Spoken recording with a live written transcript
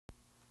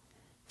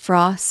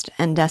frost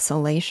and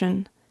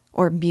desolation,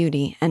 or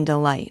beauty and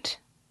delight.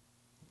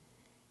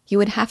 You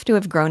would have to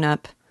have grown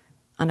up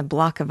on a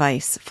block of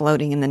ice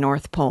floating in the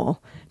North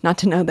Pole not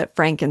to know that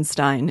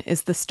Frankenstein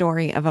is the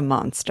story of a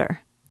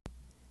monster.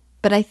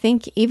 But I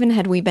think even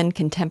had we been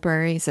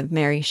contemporaries of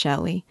Mary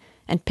Shelley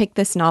and picked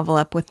this novel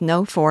up with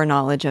no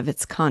foreknowledge of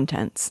its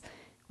contents,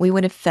 we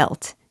would have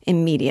felt,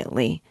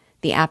 immediately,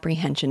 the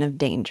apprehension of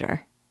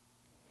danger.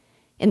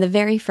 In the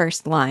very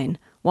first line,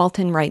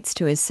 Walton writes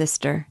to his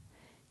sister,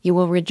 "You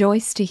will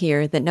rejoice to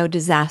hear that no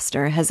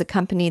disaster has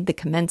accompanied the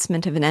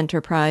commencement of an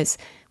enterprise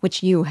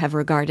which you have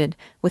regarded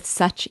with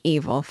such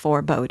evil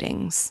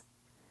forebodings."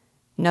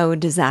 No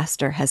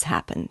disaster has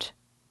happened,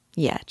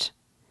 yet.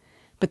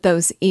 But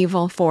those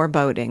evil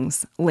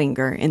forebodings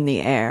linger in the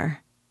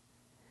air.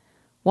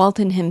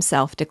 Walton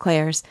himself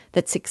declares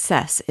that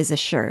success is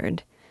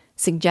assured,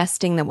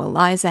 suggesting that what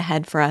lies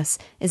ahead for us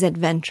is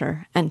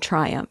adventure and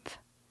triumph.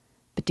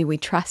 But do we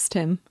trust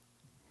him?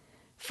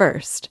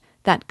 First,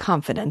 that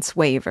confidence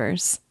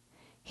wavers.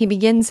 He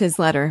begins his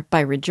letter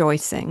by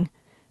rejoicing,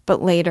 but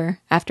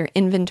later, after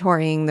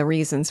inventorying the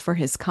reasons for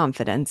his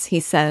confidence, he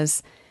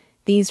says,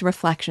 "These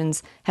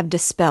reflections have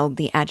dispelled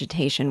the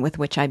agitation with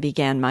which I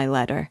began my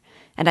letter,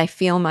 and I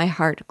feel my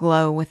heart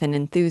glow with an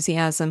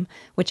enthusiasm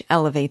which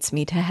elevates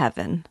me to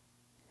heaven."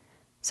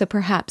 So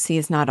perhaps he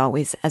is not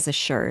always as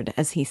assured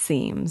as he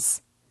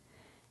seems.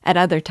 At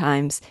other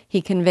times, he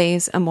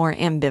conveys a more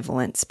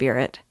ambivalent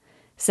spirit,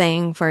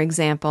 saying, for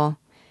example,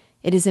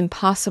 "It is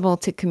impossible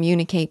to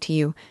communicate to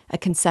you a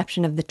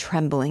conception of the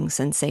trembling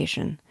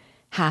sensation,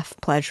 half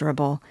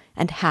pleasurable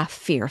and half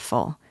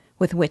fearful,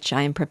 with which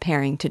I am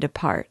preparing to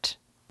depart."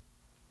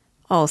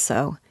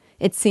 Also,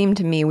 it seemed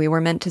to me we were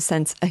meant to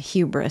sense a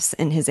hubris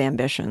in his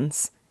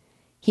ambitions.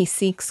 He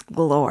seeks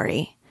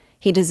glory.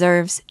 He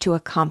deserves to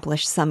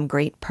accomplish some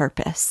great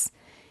purpose.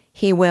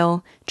 He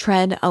will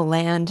tread a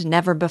land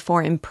never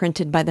before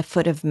imprinted by the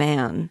foot of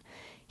man.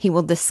 He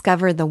will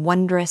discover the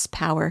wondrous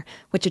power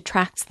which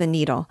attracts the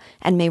needle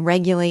and may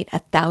regulate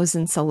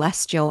 1,000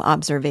 celestial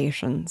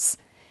observations.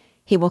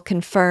 He will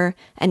confer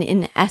an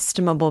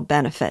inestimable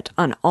benefit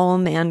on all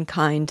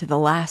mankind to the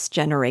last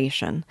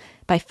generation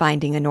by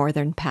finding a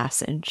northern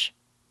passage.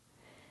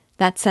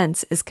 That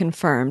sense is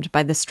confirmed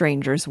by the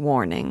stranger's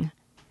warning.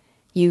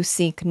 You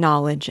seek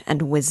knowledge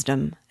and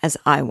wisdom, as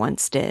I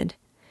once did,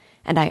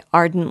 and I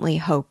ardently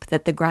hope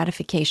that the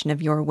gratification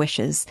of your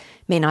wishes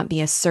may not be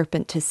a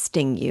serpent to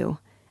sting you,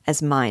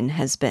 as mine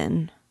has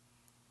been.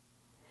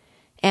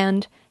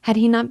 And had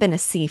he not been a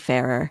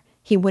seafarer,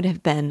 he would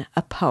have been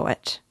a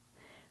poet.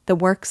 The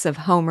works of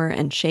Homer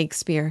and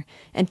Shakespeare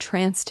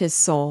entranced his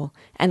soul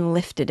and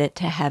lifted it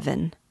to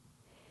heaven.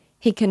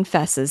 He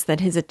confesses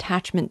that his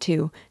attachment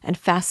to and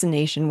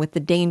fascination with the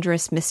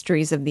dangerous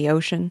mysteries of the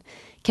ocean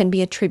can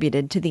be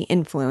attributed to the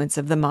influence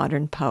of the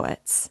modern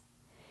poets.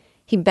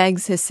 He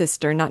begs his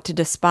sister not to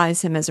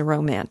despise him as a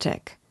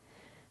romantic,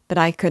 but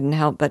I couldn't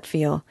help but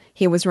feel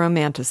he was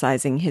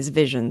romanticizing his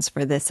visions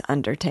for this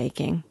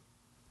undertaking.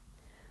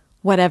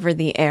 Whatever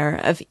the air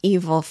of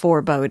evil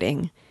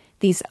foreboding,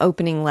 these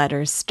opening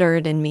letters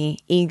stirred in me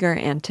eager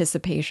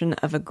anticipation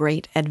of a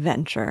great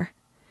adventure.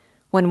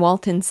 When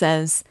Walton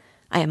says,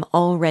 "I am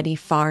already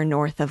far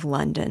north of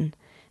London,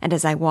 and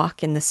as I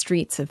walk in the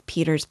streets of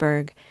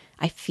Petersburg,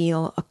 I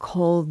feel a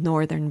cold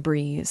northern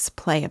breeze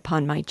play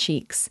upon my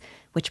cheeks,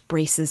 which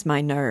braces my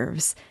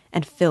nerves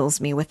and fills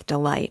me with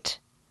delight."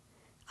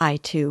 I,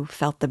 too,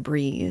 felt the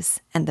breeze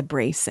and the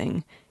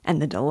bracing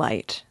and the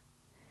delight.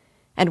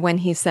 And when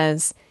he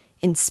says,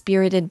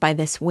 "Inspirited by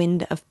this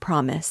wind of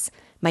promise,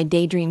 my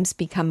daydreams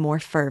become more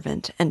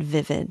fervent and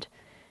vivid.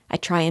 I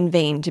try in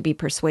vain to be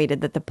persuaded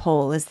that the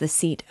pole is the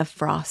seat of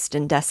frost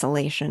and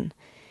desolation.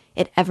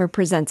 It ever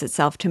presents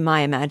itself to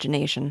my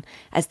imagination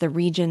as the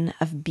region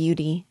of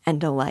beauty and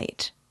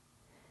delight."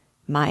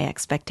 My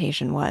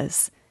expectation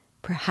was,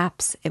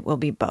 perhaps it will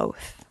be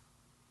both.